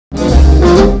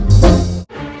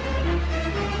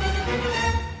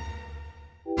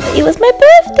it was my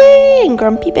birthday, and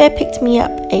Grumpy Bear picked me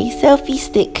up a selfie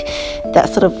stick that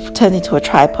sort of turns into a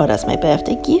tripod as my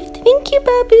birthday gift. Thank you,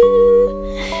 Babu.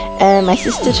 And my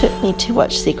sister took me to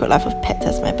watch Secret Life of Pets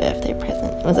as my birthday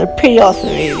present. It was a pretty awesome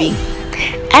movie.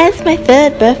 As my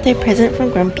third birthday present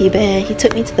from Grumpy Bear, he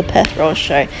took me to the Perth Roll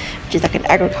Show, which is like an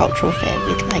agricultural fair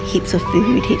with like heaps of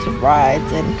food, heaps of rides,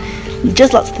 and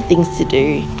just lots of things to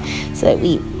do. So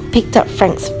we picked up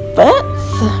Frank's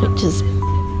Verts, which is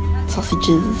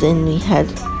sausages, and we had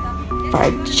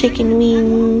fried chicken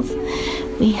wings.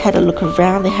 We had a look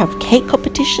around. They have cake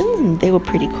competitions, and they were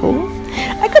pretty cool.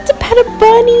 I got to pet a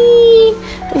bunny.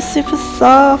 It was super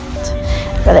soft.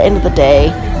 By the end of the day,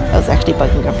 I was actually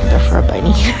bugging Grumpy Bear for a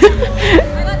bunny.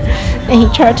 And he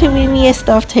tried to win me a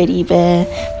stuffed teddy bear,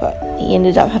 but he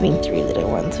ended up having 3 little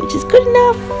ones, which is good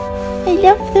enough. I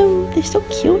love them. They're so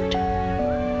cute.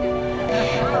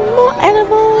 More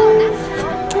animals.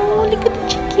 Oh, look at the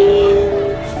chickens.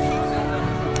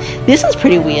 This was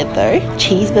pretty weird though.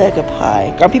 Cheeseburger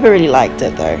pie. Grumpy Bear really liked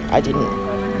it though. I didn't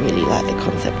really like the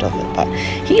concept of it, but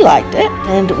he liked it.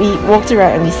 And we walked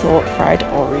around and we saw fried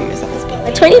Oreos. That was good.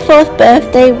 My 24th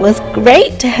birthday was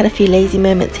great. I had a few lazy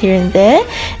moments here and there.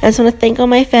 I just want to thank all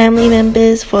my family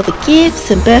members for the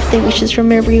gifts and birthday wishes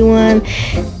from everyone.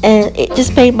 And it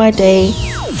just made my day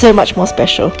so much more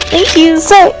special. Thank you.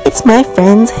 So it's my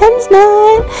friend's hen's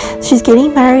night. She's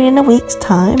getting married in a week's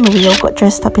time, and we all got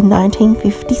dressed up in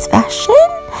 1950s fashion,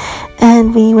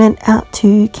 and we went out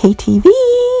to KTV.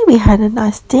 We had a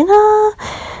nice dinner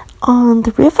on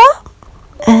the river,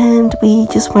 and we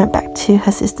just went back to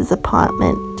her sister's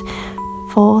apartment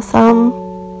for some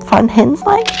fun hen's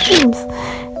night games.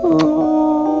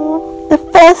 The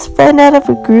first friend out of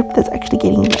a group that's actually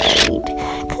getting married.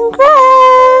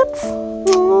 Congrats!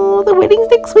 The wedding's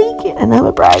next week and I'm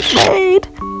a bridesmaid.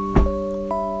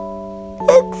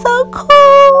 It's so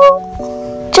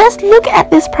cool. Just look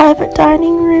at this private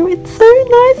dining room. It's so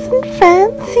nice and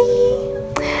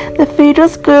fancy. The food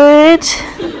was good.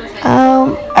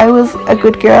 I was a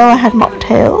good girl. I had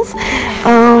mocktails.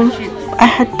 I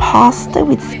had pasta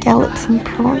with scallops and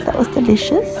prawns. That was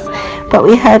delicious. But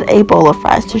we had a bowl of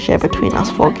fries to share between us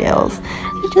 4 girls,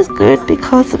 which is good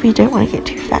because we don't want to get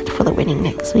too fat for the wedding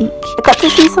next week. I got to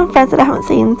see some friends that I haven't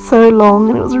seen in so long,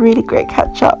 and it was a really great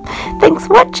catch up. Thanks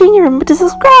for watching. Remember to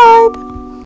subscribe.